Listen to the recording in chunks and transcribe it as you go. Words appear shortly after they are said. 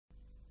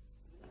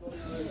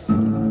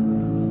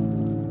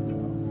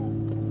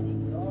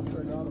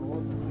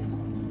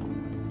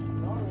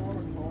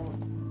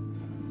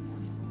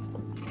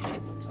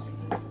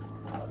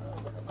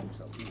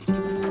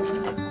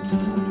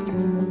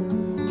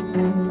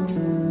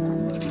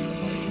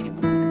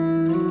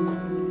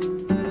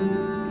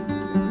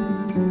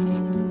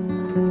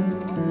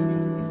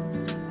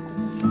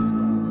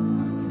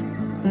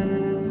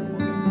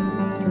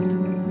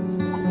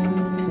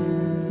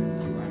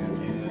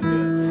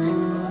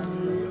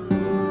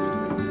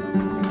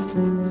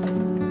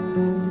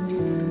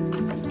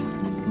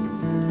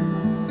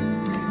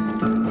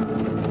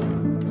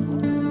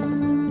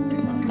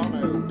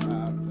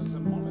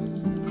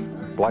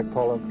black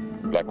pollock.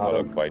 Black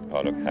pollock, white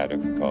pollock,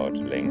 haddock, cod,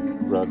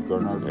 ling. Red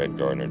gurnard. Red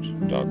gurnard,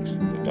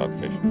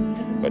 dogfish.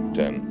 But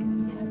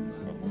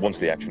once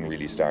the action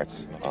really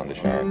starts on the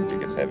shark, it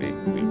gets heavy,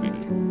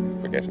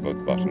 we'll forget about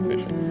the bottom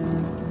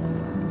fishing.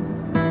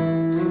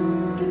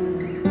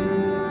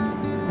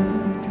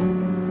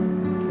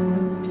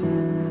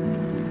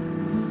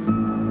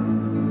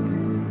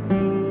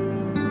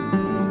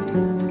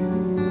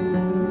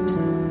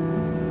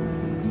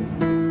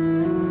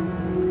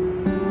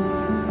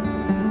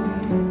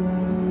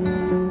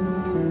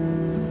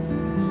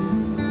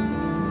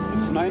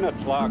 It's 9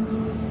 o'clock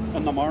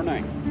in the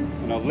morning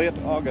on a late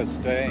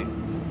August day,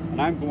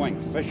 and I'm going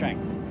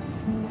fishing.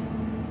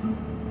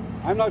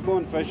 I'm not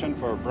going fishing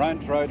for brown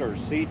trout or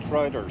sea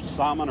trout or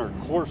salmon or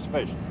coarse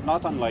fish,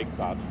 nothing like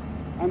that.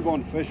 I'm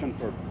going fishing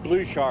for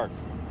blue shark,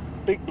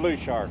 big blue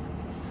shark.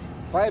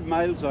 5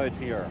 miles out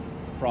here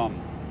from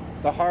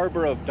the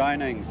harbour of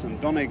Downings in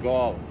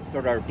Donegal,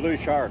 there are blue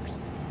sharks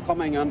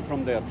coming in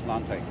from the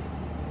Atlantic.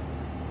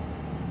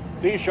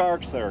 These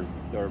sharks, they're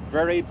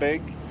very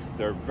big,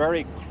 they're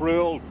very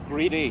cruel,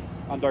 greedy,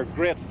 and they're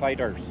great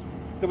fighters.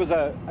 There was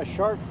a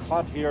shark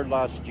caught here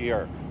last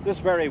year, this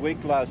very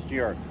week last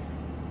year,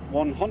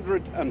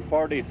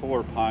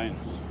 144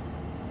 pounds.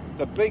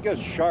 The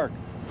biggest shark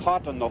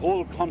caught in the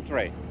whole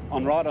country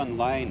on rod and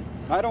line.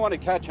 I don't want to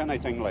catch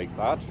anything like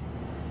that,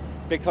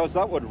 because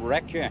that would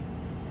wreck you.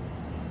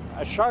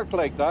 A shark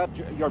like that,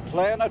 you're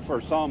playing it for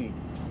some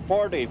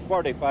 40,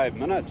 45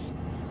 minutes.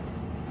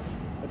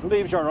 It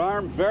leaves your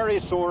arm very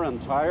sore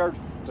and tired,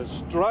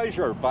 destroys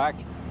your back,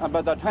 and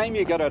by the time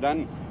you get it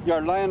in,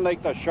 you're lying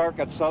like the shark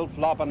itself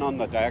flopping on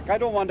the deck. I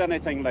don't want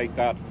anything like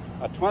that.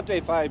 A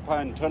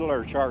 25-pound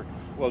tiddler shark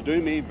will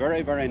do me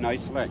very, very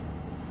nicely.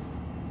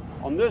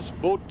 On this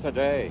boat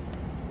today,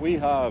 we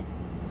have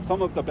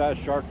some of the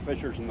best shark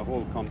fishers in the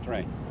whole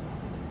country.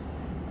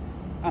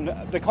 And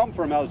they come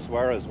from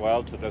elsewhere as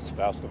well to this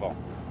festival.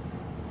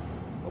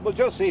 But we'll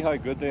just see how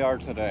good they are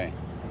today,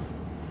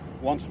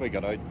 once we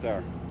get out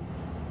there.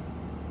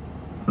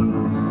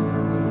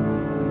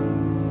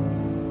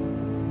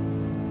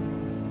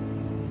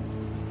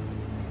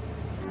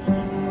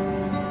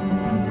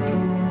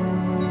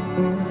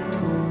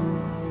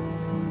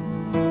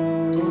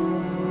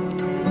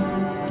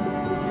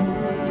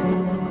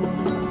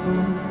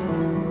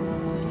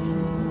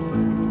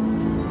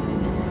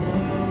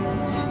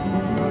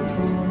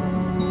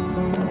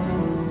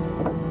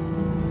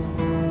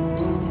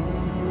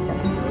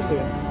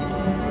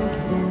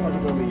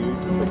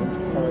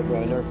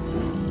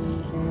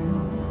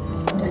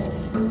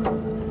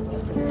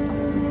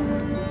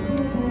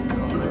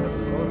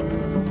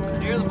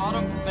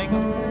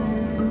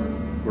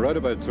 We're out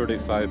about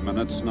 35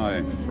 minutes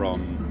now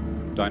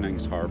from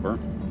Downings Harbour,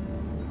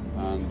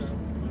 and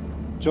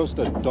just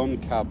at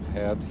Duncap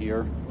Head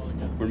here,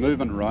 we're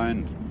moving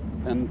round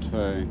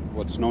into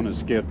what's known as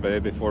Skate Bay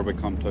before we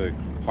come to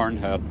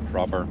Hornhead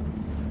proper.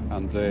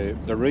 And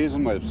the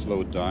reason we've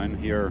slowed down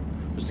here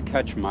is to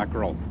catch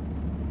mackerel.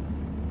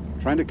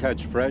 Trying to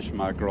catch fresh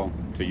mackerel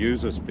to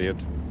use as bait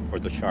for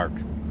the shark.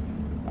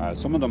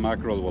 Some of the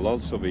mackerel will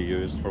also be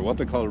used for what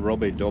they call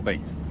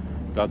rubby-dubby.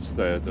 That's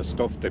the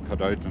stuff they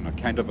put out in a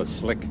kind of a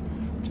slick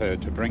to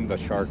bring the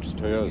sharks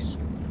to us.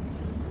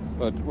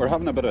 But we're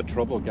having a bit of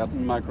trouble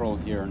getting mackerel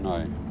here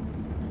now.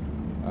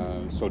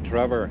 So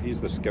Trevor, he's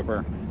the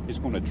skipper, he's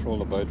going to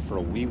troll about for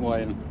a wee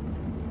while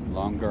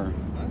longer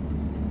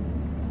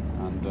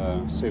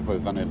and see if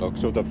we've any luck.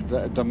 So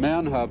the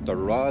men have the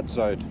rods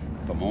out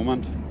at the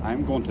moment.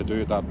 I'm going to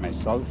do that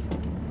myself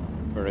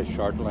very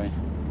shortly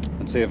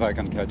and see if I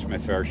can catch my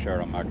fair share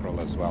of mackerel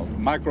as well.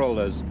 Mackerel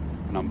is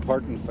an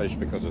important fish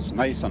because it's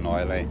nice and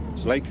oily,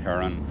 it's like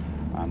herring,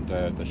 and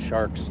the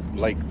sharks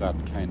like that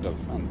kind of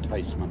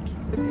enticement.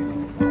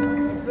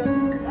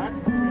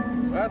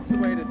 That's the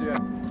way to do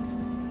it.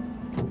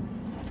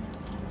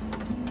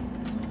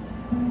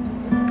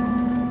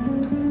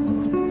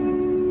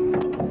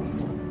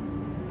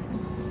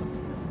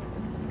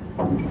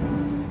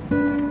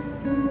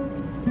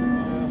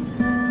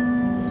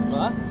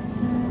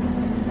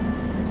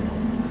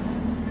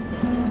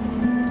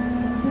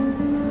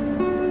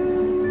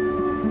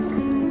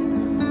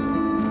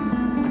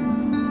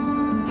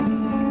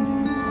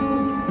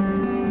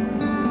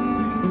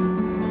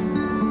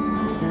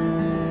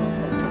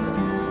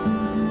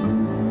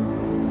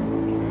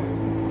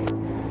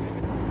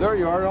 There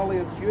you are, Ollie.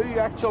 It's you,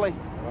 actually.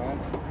 Right.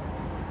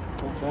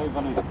 Okay,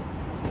 Vinny.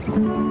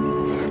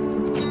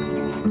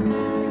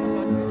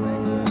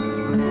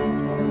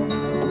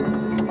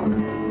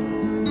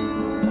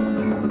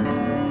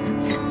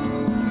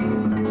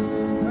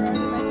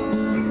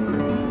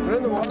 They're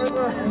in the water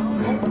there.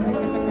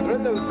 They're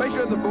in the fish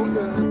are in the boat.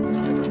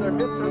 Their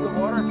bits are in the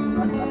water.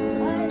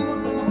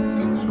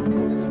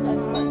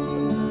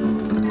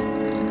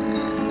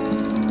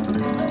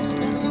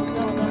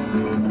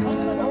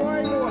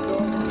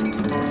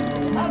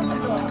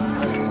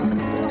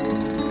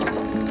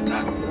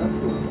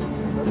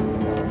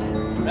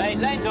 Right,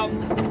 lines up.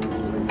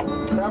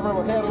 Trevor,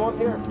 we'll head on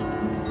here.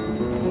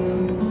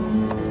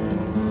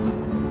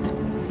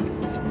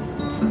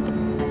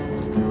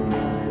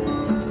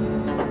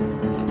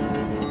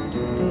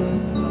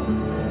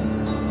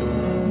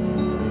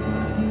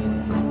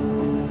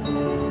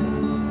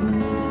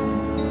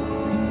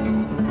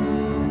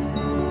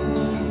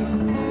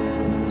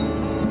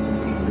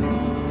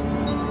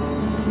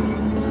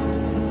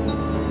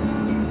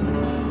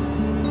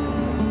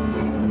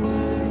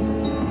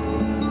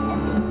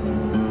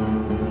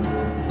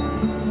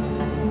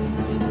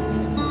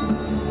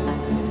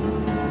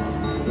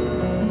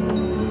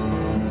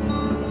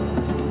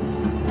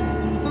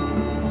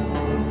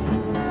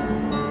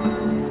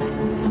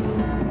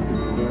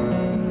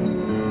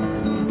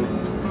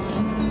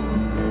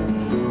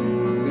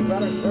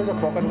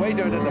 bucket, way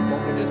down in the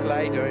bucket, just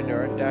lie down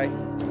there and die.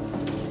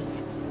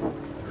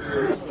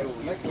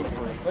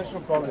 Fish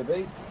will probably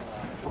be.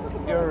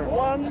 You're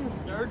 1,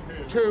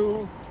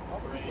 2,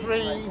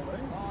 3,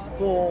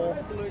 4,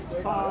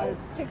 5,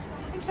 6,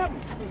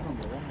 7.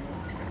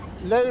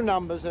 Low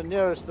numbers are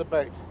nearest the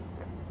boat.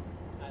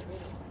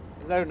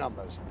 Low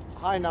numbers.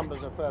 High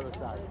numbers are further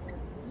down.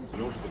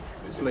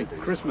 It's like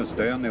Christmas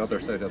Day on the other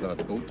side of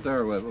that boat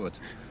there with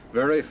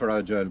very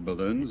fragile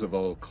balloons of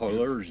all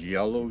colours,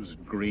 yellows,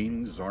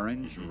 greens,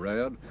 orange,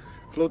 red,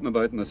 floating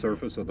about on the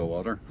surface of the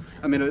water.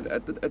 I mean,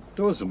 it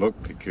does look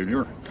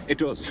peculiar. It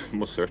does,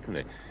 most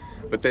certainly.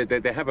 But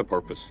they have a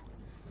purpose.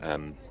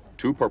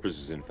 Two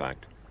purposes, in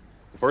fact.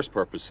 The first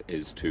purpose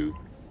is to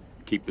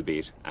keep the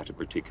bait at a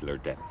particular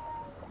depth,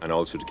 and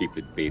also to keep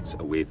the baits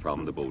away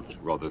from the boat,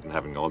 rather than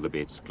having all the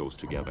baits close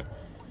together.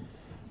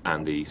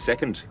 And the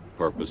second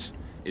purpose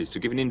is to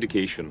give an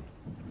indication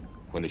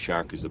when the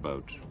shark is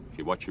about. If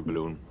you watch your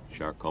balloon,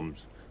 shark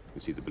comes,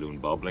 you see the balloon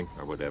bobbling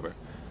or whatever.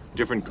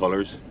 Different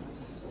colours,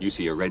 you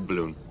see a red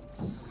balloon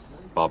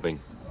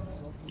bobbing,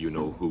 you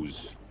know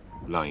whose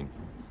line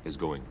is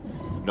going.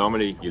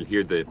 Normally you'll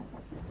hear the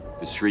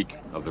shriek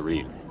of the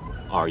reel,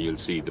 or you'll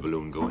see the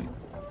balloon going.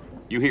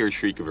 You hear a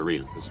shriek of a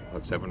reel, there's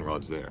about 7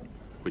 rods there.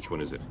 Which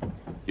one is it?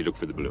 You look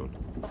for the balloon.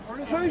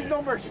 Who's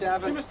number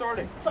 7? If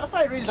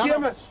I read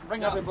Seamus,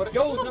 ring everybody.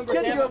 Joe's number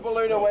get 7. your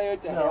balloon away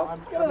out there.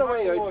 Get it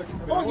away out.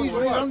 Oh, he's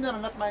reeling then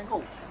and let mine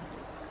go.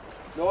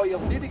 No,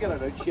 you'll need to get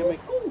it out, Seamus.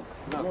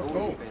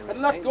 Go.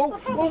 And let go.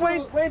 Well,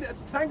 wait,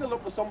 it's tangled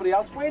up with somebody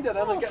else. Wind it in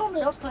and get...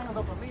 Somebody else tangled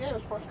up with me. I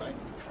was first time.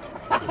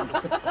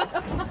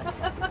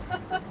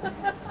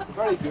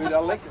 Very good, I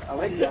like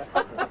that.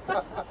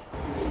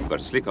 You've got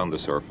a slick on the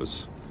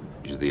surface,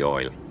 which is the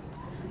oil.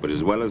 But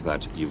as well as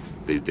that, you've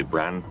the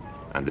bran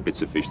and the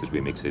bits of fish that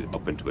we mix it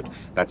up into it.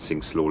 That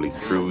sinks slowly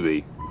through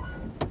the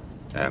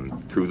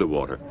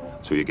water,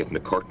 so you're getting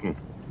a curtain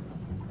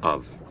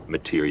of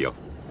material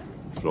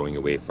flowing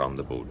away from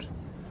the boat.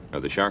 Now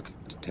the shark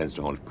tends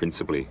to hunt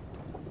principally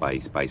by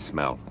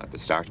smell. At the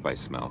start, by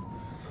smell.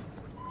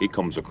 He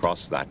comes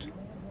across that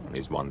and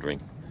he's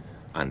wandering,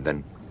 and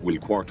then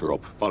we'll quarter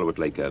up, follow it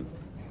like a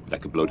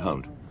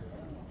bloodhound,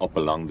 up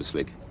along the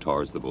slick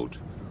towards the boat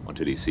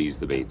until he sees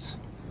the baits.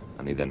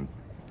 And he then...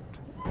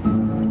 It's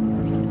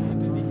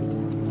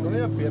only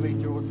a baby,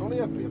 Joe, it's only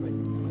a baby.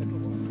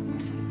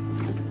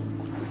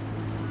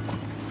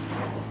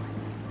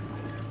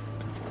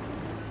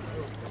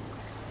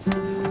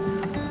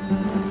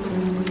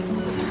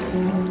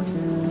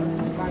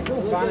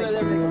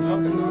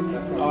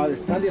 Oh,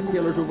 there's plenty of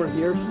tailors over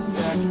here.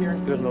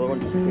 There's another one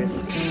just in case.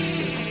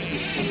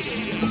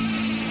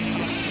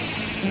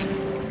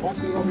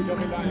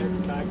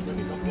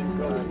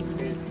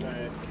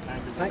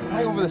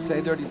 Hang over the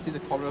side there, do you see the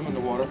colour of them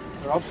in the water?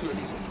 They're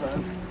absolutely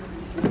superb.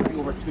 Don't hang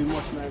over too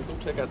much now,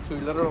 don't take that too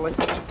literally.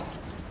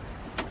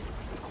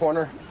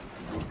 Corner.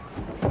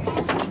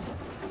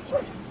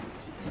 Sorry.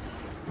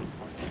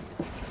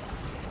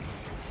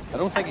 I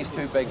don't think he's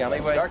too big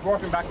anyway. Start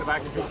walking back to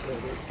back.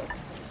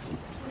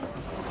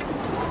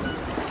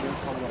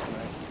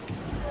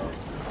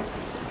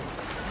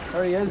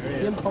 There he is,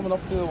 him coming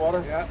up through the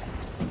water. Yeah.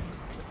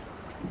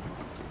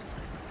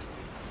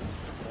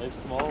 It's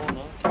small,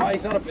 no? Oh,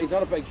 he's not a big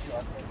shark.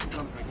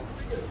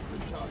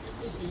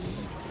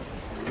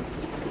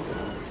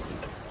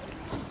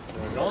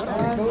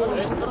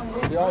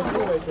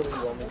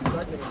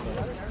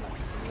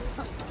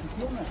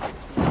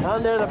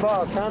 Down there the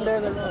ball, down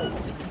there the road.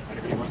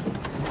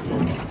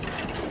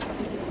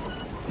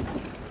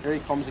 Here he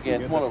comes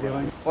again. Come on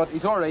over. But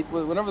he's all right.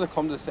 Whenever they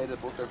come to the side of the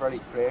boat, they're very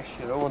fresh,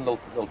 you know, and they'll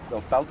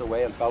belt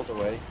away and belt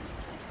away.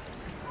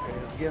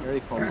 Here he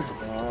comes.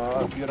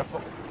 Oh,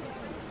 beautiful.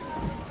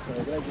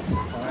 About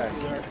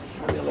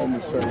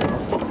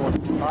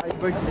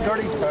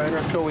 30 pound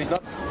or so. He's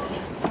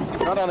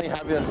not any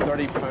heavier than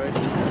 30 pound.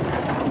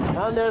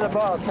 Down there the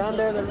ball, down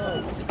there the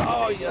road.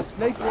 Oh yes,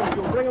 nice one,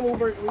 Joe. Bring him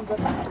over a wee bit.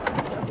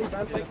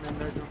 Bentley.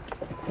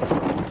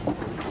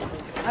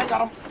 I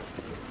got him.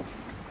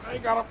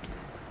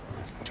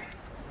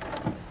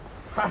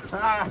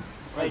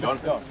 Well done.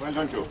 Well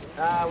done, Joe.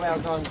 Ah, well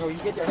done, Joe. You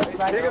get your head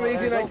back. Take it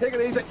easy now, take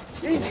it easy.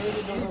 Easy.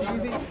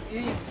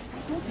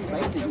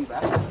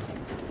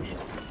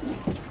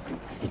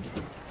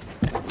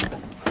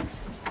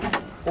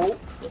 Oh.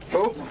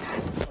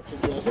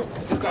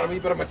 Just got a wee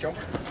bit of a jump.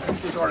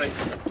 This is alright.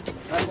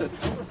 That's it.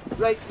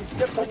 Right, you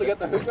get something to get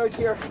the hook out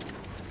here.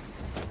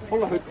 Pull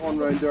the hook on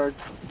round there.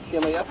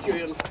 Shelley, that's you.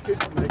 It'll shoot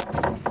come out.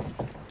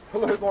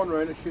 Pull the hook on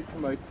round and shoot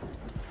come out.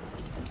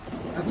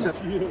 That's it.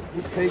 You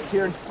take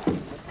here.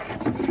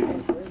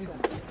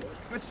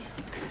 Which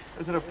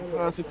is it a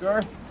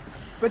girl?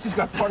 Bitch has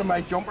got part of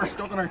my jumper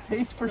stuck in her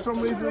teeth for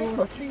some reason.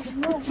 No,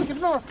 she can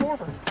not afford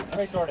her.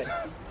 Right, Jordan.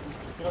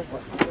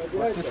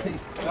 That's the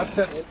teeth. That's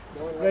it.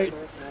 Right.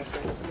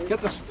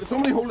 Get this.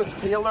 Somebody hold its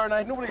tail there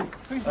now. Nobody.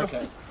 Who's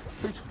okay.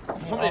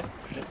 Somebody.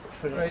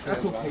 Right.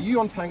 That's okay. You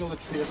untangle the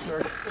trace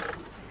there.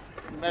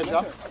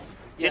 Measure.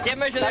 Yeah, take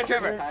measure there,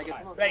 Trevor.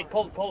 Right,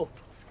 pull.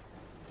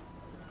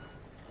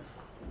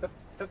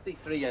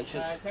 53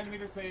 inches. 10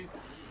 metres, please.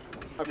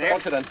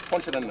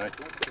 Punch it in now.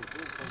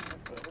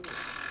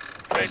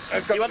 Right.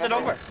 You want the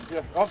number?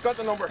 Yeah, I've got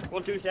the number.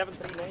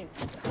 12739.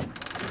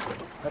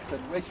 That's it,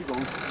 away she goes.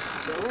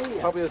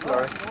 Fabulous,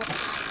 Larry.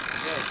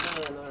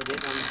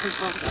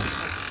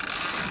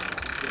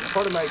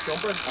 Part of my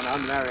jumper, and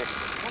I'm Larry.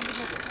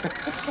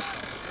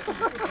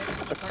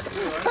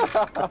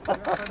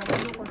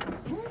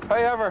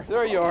 However,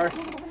 there you are.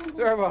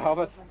 There we have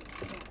it.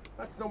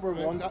 That's number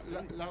one.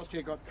 Last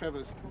year got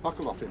Trevor's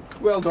buckle off him.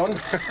 Well done.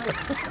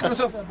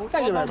 Joseph,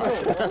 thank you very much.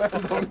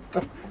 Well done.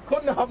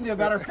 Couldn't have happened to a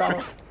better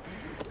fellow.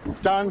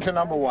 Down to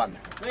number one.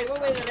 Wait,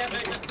 wait.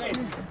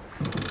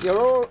 You're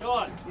all. Go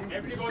on.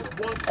 Everybody goes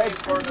one side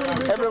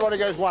further. Everybody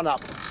goes one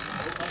up.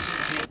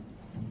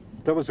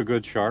 That was a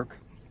good shark.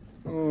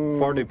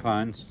 40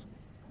 pounds.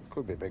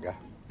 Could be bigger.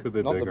 Could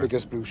be Not bigger. the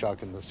biggest blue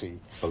shark in the sea.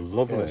 A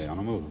lovely Yes.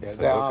 animal. Yeah,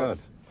 Look at.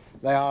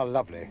 they are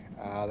lovely.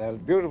 They're a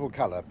beautiful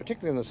colour,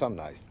 particularly in the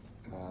sunlight.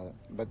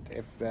 But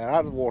if they're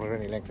out of the water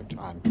any length of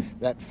time,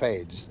 that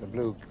fades. The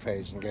blue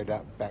fades and go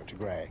back to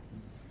grey.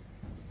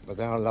 But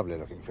they are lovely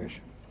looking fish.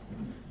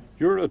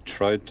 You're a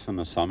trout and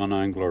a salmon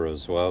angler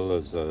as well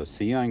as a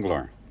sea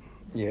angler.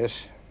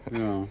 Yes.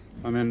 Yeah.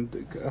 I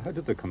mean, how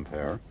did they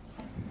compare?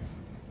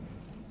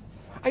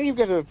 You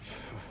get a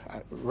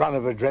run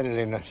of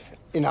adrenaline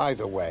in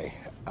either way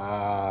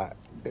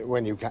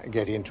when you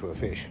get into a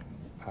fish.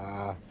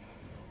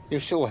 You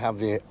still have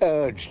the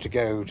urge to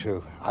go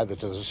to either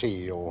to the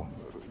sea or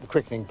the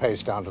quickening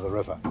pace down to the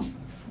river.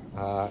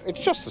 It's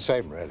just the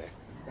same, really,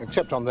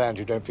 except on land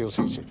you don't feel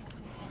seasick.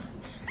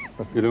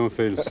 You don't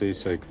feel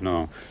seasick,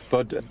 no.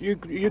 But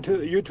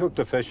you took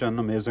the fish in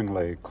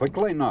amazingly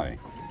quickly now.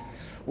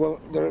 Well,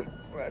 there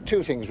are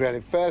two things,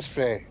 really.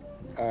 Firstly,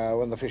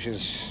 when the fish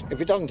is, if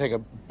it doesn't take a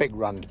big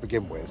run to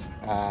begin with,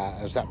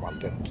 as that one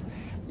didn't,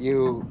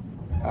 you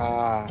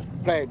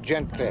play it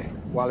gently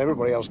while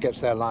everybody else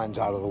gets their lines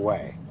out of the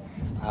way.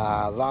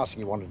 The last thing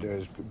you want to do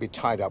is be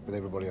tied up with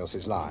everybody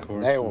else's line.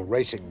 They're all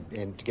racing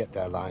in to get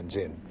their lines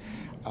in.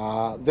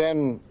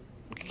 Then,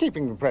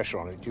 keeping the pressure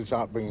on it, you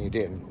start bringing it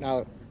in.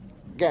 Now,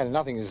 again,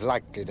 nothing is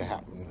likely to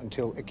happen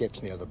until it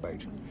gets near the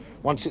boat.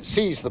 Once it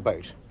sees the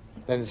boat,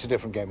 then it's a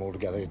different game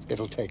altogether.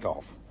 It'll take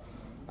off.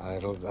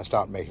 It'll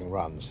start making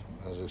runs,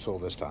 as we saw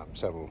this time.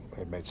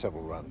 It made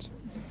several runs.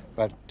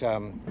 But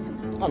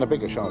on a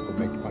bigger shark would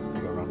make much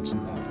bigger runs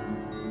than that.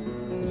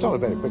 It's not a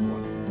very big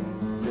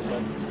one. It's a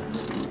big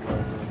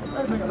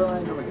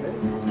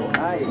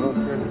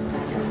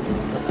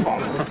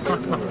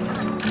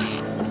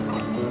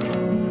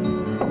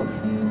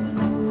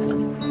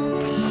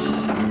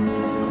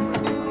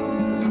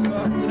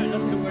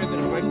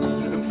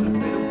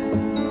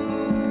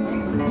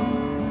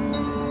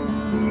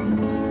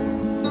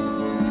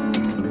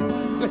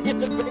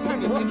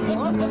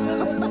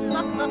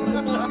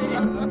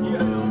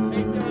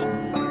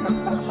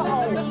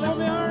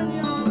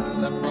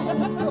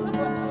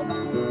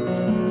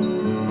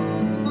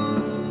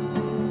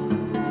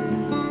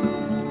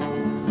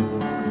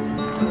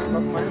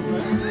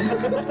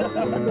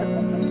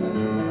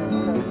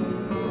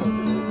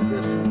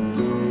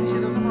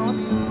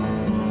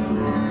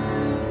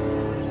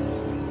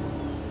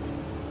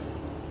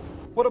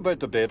What about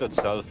the bait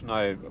itself?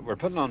 Now, we're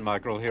putting on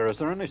mackerel here. Is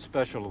there any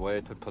special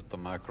way to put the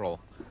mackerel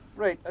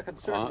Right, I can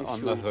certainly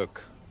on show the you.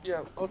 hook?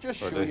 Yeah, I'll just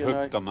show Or to you hook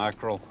now. the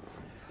mackerel?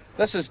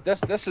 This is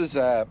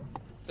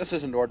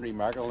an ordinary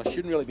mackerel. I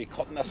shouldn't really be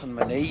cutting this on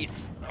my knee.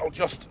 I'll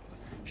just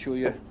show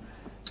you.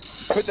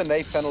 Put the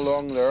knife in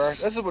along there.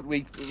 This is what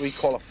we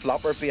call a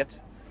flapper bait.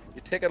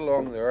 You take it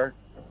along there.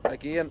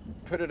 Again,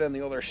 put it in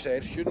the other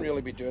side. Shouldn't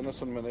really be doing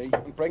this on my knee.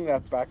 And bring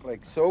that back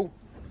like so.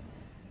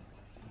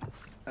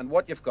 And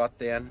what you've got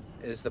then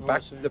is the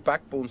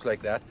backbone's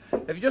like that.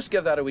 If you just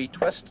give that a wee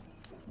twist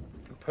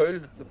and pull,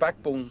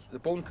 the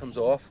bone comes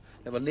off,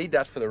 and we'll need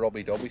that for the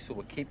rubby-dubby, so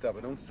we'll keep that,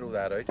 we don't throw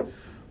that out.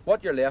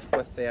 What you're left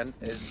with then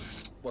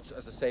is, what's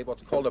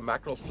called a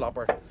mackerel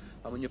flapper.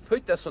 And when you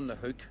put this on the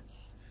hook,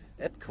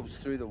 it goes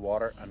through the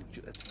water, and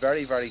it's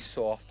very, very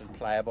soft and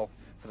pliable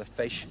for the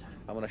fish.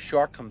 And when a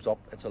shark comes up,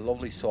 it's a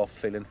lovely soft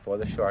feeling for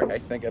the shark. I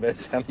think it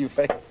is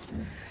anyway.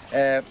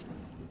 The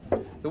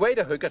way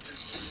to hook it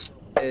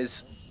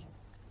is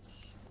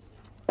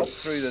up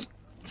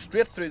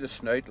straight through the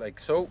snout like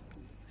so,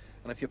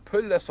 and if you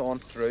pull this on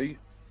through,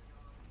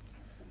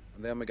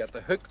 and then we get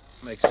the hook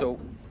like so,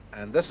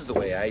 and this is the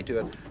way I do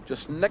it.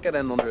 Just nick it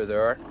in under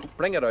there,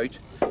 bring it out,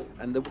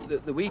 and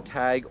the wee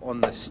tag on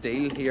the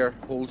steel here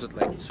holds it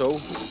like so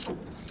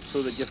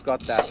that you've got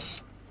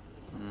that.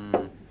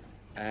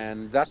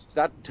 And that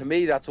to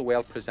me, that's a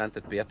well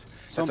presented bait.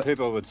 Some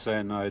people would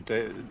say now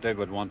they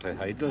would want to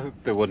hide the hook.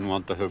 They wouldn't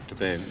want the hook to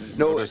be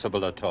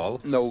noticeable at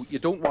all. No, you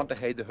don't want to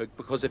hide the hook,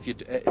 because if you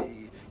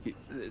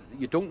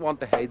don't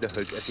want to hide the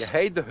hook. If you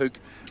hide the hook,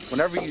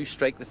 whenever you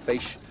strike the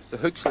fish, the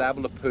hook's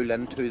liable to pull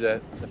into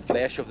the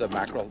flesh of the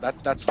mackerel.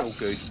 That's no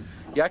good.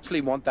 You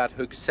actually want that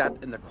hook set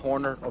in the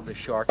corner of the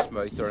shark's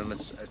mouth or in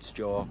its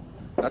jaw.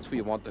 That's where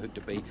you want the hook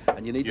to be,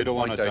 and you need You to don't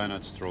want point it out. down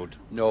its throat.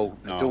 No,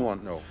 No. I don't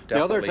want no. The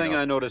other definitely thing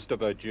not. I noticed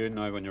about you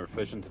now when you were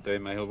fishing today,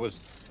 Michael, was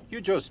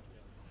the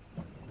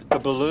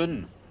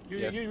balloon.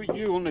 Yes.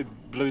 You only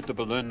blew the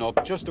balloon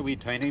up just a wee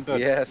tiny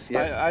bit. Yes,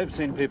 yes. I've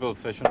seen people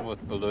fishing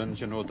with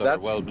balloons, you know, that are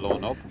well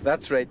blown up.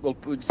 That's right. Well,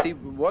 see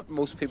what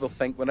most people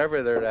think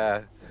whenever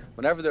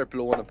they're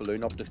blowing a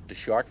balloon up to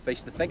shark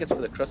fish, they think it's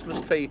for the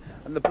Christmas tree,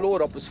 and they blow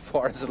it up as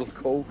far as it'll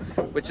go,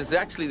 which is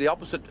actually the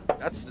opposite.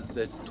 That's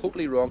the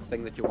totally wrong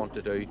thing that you want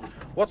to do.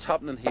 What's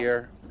happening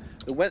here?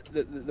 The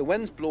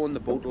wind's blowing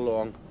the boat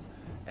along.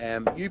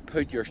 You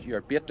put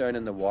your bait down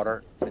in the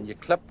water, and you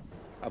clip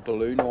a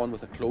balloon on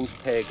with a clothes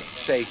peg,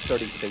 say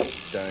 30 feet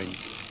down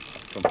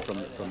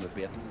from the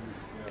bait.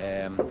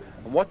 And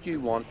what you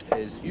want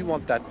is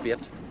that bait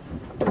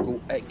to go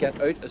get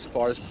out as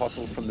far as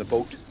possible from the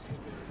boat.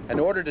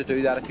 In order to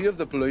do that, if you have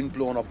the balloon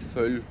blown up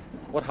full,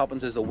 what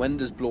happens is the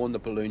wind is blowing the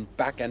balloon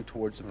back in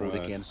towards the boat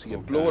again. So you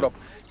blow it up.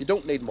 You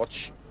don't need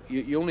much.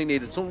 You only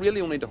need it's really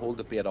only to hold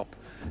the bait up,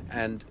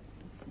 and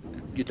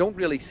you don't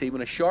really see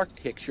when a shark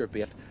takes your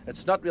bait.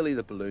 It's not really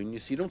the balloon.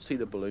 You don't see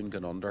the balloon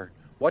going under.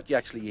 What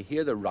you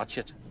hear the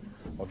ratchet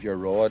of your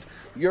rod.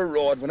 Your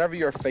rod, whenever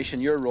you're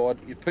fishing your rod,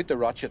 you put the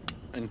ratchet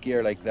in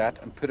gear like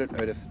that and put it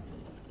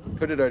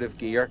out of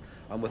gear.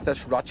 And with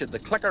this ratchet, the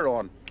clicker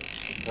on.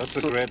 That's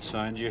a great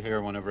sound you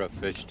hear whenever a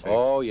fish takes.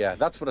 Oh yeah,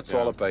 that's what it's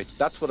all about.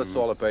 That's what it's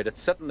all about.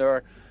 It's sitting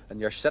there, and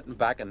you're sitting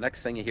back, and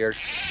next thing you hear,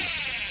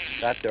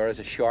 that there is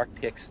a shark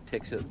takes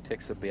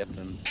the bait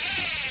and.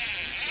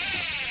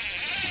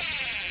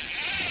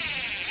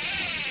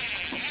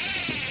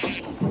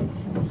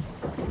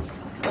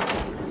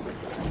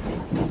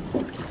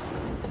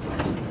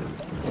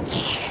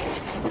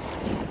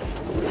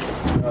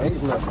 Oh,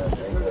 he's not that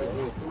big.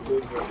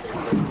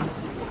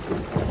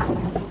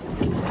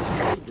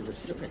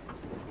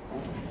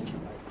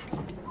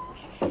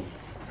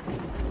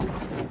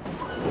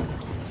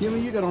 Jimmy,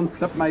 you could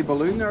unclip my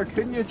balloon there,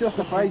 couldn't you? Just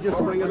if I just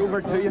bring it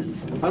over to you.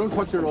 I don't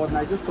touch your rod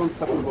now, just don't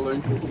clip the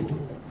balloon.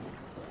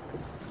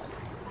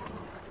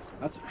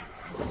 That's it.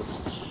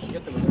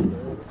 Get the balloon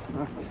there.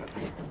 That's it.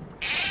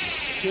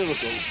 Here we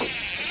go.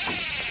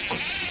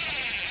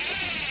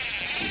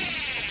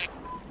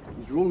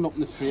 He's rolling up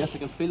in the trace, I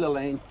can feel the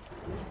line.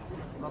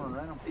 Running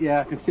around him. Yeah,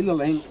 I can feel the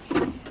line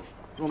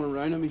running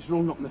around him. He's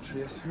rolling up in the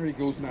trace. Here he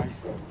goes now.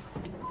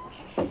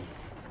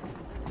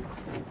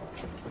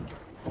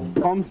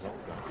 Comes.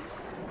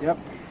 Yep.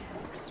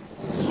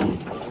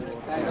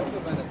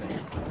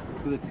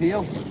 To the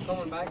tail.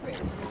 Coming back,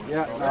 mate.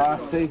 Yeah,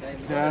 see,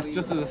 it's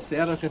just as I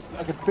said, I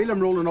could feel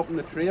him rolling up in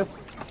the trace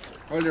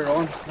earlier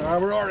on.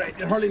 We're all right.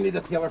 You hardly need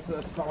a tailor for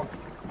this fella.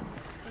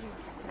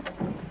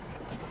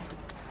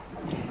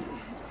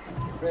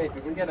 Right, we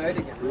can get out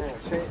again. Yeah,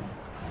 see.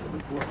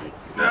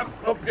 Yep,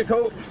 up you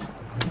go.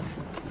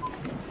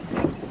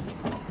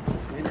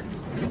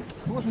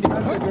 Wasn't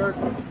even hooked.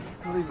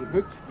 Not even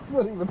hooked.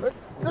 Not even hooked.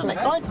 Doesn't it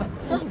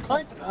count? Doesn't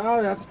count.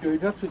 Oh, that's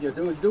good. That's what you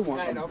do. You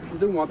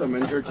don't want them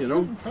injured, you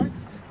know.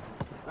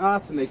 Ah,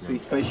 that's a nice wee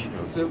fish.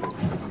 So,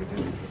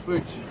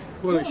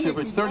 what is she,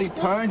 about 30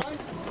 pounds?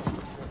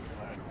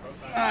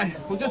 Aye,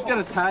 we'll just get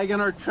a tag in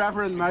her,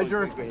 Trevor, and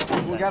measure.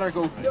 We'll get her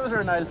go. Give us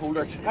her nail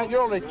holder.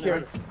 You're all right,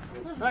 Kieran.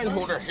 Nail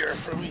holder here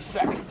for a wee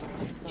second.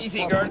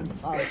 Easy, girl.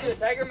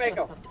 Tiger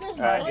Mako.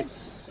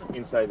 It's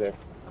inside there,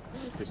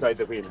 beside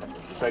the wheel,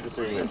 beside the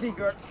steering wheel. Easy,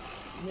 girl.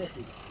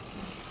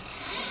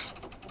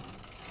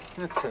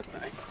 That's it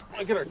now.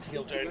 I'll get her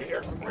tail down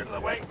here. Out of the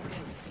way.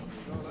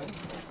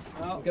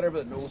 Get her by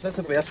the nose. That's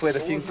the best way.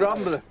 If you can grab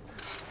them by the...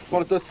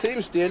 Well, it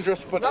seems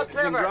dangerous, but if you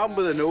can grab them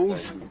by the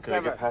nose, Can I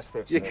get past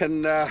there? you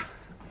can...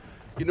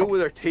 you know where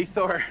their teeth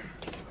are.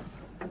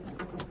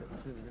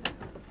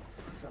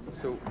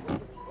 So,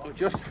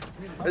 just...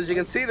 As you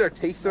can see, their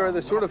teeth there,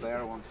 they sort of...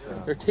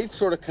 Their teeth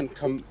sort of can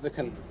come... They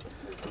can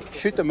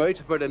shoot them out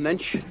about an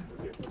inch.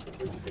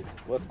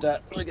 But,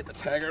 let me get the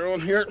tagger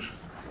on here.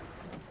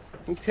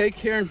 Okay,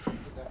 Kieran.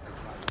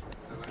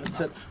 That's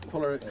it.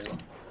 Pull her out.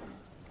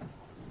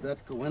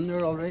 That go in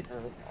there all right?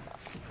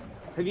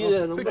 Have you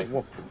the number?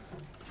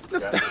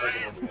 Lift that.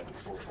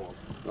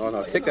 Oh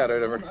no, take that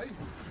out of her. Do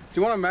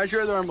you want to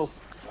measure there?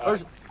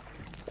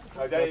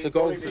 There's the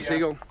goal, it's a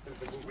seagull.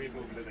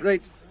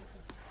 Right.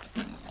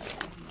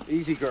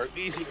 Easy, girl,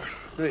 easy, girl.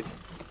 Right.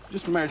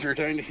 Just measure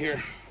down to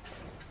here.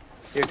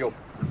 Here you go.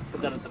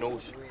 Put that at the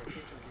nose.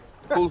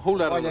 Hold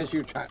that on. That's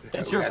your time.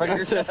 That's your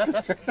fingers.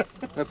 That's it.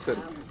 That's it.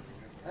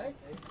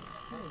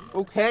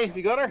 Okay, have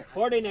you got her?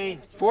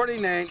 49.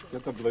 49.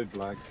 Get the blue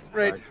flag.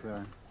 Right. Flag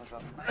there.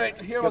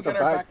 Right, here we'll get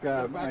her back.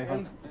 my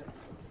on.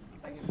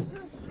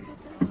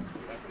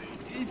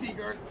 Easy,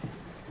 girl.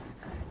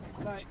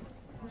 Right.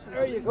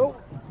 There you go.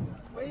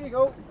 There you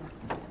go.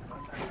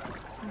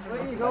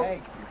 There you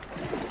go.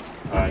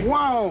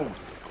 Wow.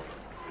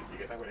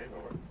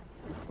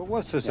 But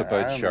what's this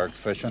about shark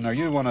fishing? Are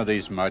you one of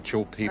these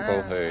macho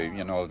people who,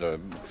 you know,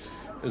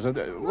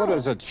 what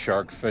is it,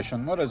 shark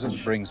fishing? What is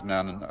it brings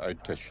men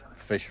out to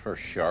fish for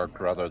shark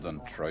rather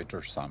than trout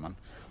or salmon?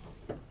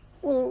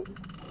 Well,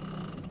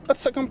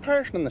 it's a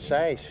comparison in the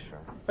size.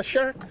 A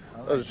shark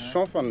is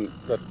something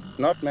that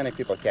not many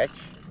people catch,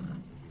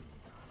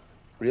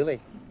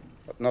 really.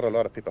 But not a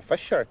lot of people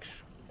fish sharks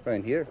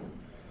around here.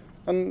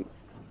 And a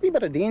wee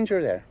bit of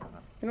danger there.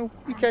 You know,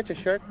 you catch a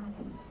shark,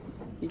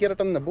 you get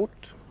it on the boat,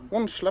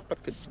 one slip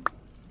it could,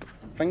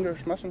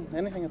 fingers missing,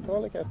 anything at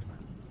all like that.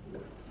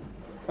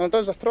 And it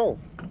does a thrill.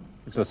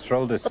 It's a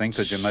thrill to think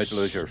that you might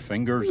lose your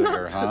fingers or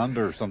your hand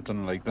or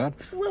something like that.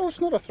 Well, it's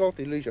not a thrill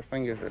to lose your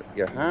fingers or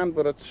your hand,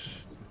 but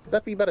it's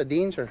that wee bit of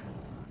danger.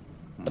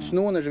 It's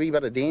knowing there's a wee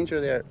bit of danger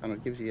there, and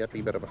it gives you that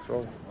wee bit of a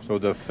thrill. So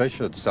the fish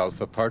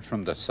itself, apart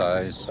from the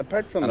size,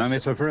 Apart from and the I mean,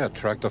 it's a very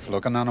attractive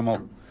looking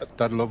animal.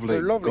 That lovely,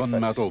 they're lovely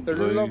gunmetal fish. They're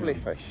blue. lovely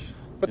fish.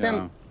 But Yeah.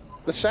 then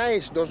the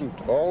size doesn't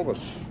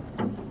always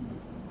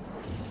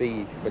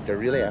be what they're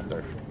really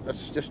after.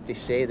 It's just to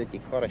say that you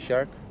caught a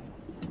shark.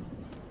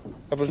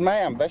 It was my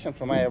ambition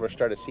from when I ever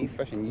started sea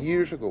fishing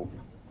years ago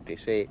to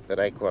say that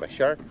I caught a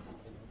shark.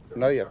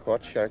 Now I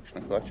caught sharks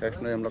and I caught sharks.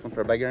 Now I'm looking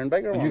for bigger and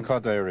bigger And you ones.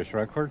 caught the Irish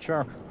record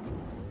shark?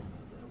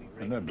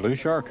 And the blue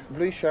shark?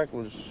 Blue shark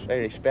was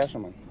Irish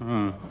specimen.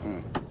 Hmm.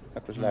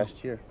 That was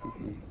last year.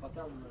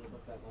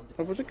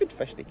 It was a good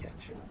fish to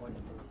catch.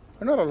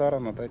 There are not a lot of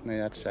them about now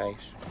that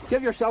size.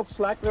 Give yourself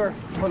slack there.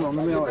 Hold on,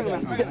 let me No,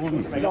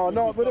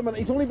 wait a minute.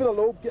 He's only with a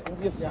lobe.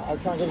 Yeah, I'll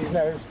try and get his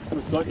nose.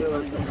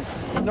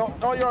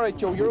 No, you're all right,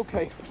 Joe. You're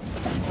okay.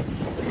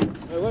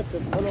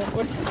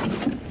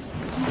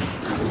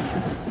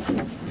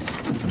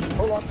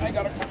 Hold on, I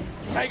got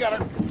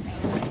her.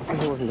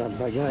 It wasn't that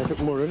big. I took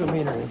more out of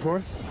me than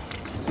before.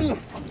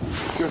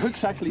 Your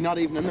hook's actually not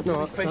even in the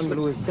No, fish. I'm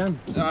below his chin.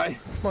 Aye.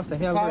 Must have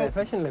held very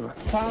efficiently, but.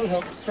 Foul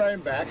hook, throw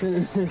him back. No,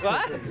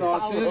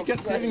 see you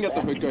can get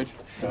the hook out.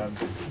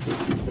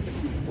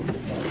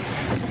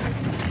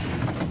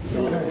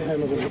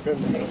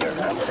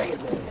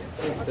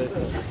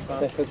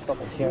 This hook's stuck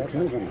in here.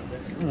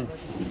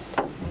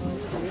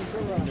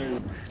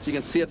 You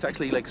can see it's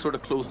actually like sort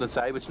of closing its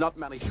eye, which not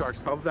many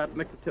sharks have that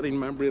nictitating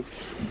membrane.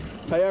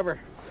 However,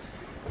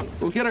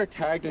 we'll get her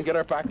tagged and get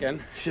her back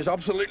in. She's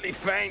absolutely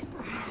fine.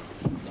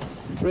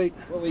 Right,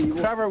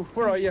 Trevor,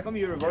 where are you? Come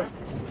here, reverse.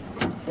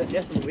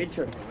 Yes, the weight,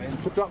 sure.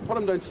 Put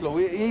him down slow.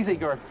 Easy,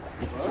 girl.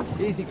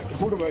 Easy.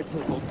 Hold him out.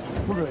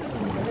 Hold him out.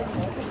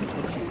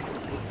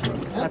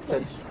 That's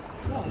it.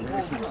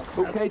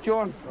 Okay,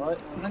 John.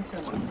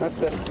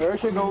 That's it. There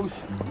she goes.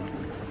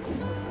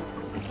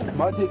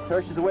 Magic.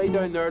 There she's way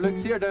down there.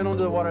 Look, see her down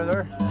under the water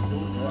there.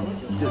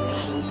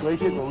 There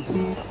she goes.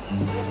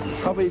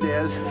 Happy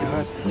days.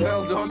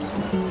 Well done.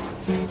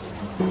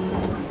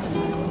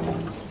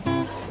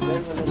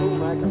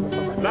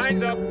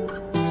 Lines up.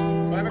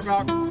 5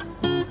 o'clock.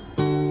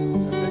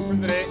 That's it for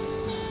today.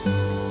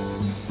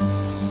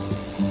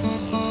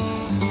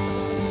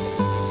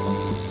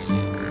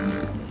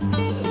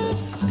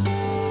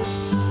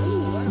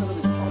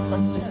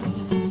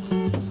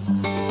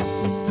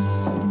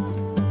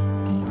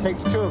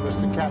 Takes two of us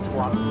to catch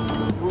one.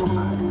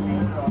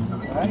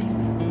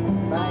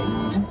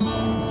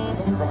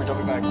 Probably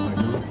coming back.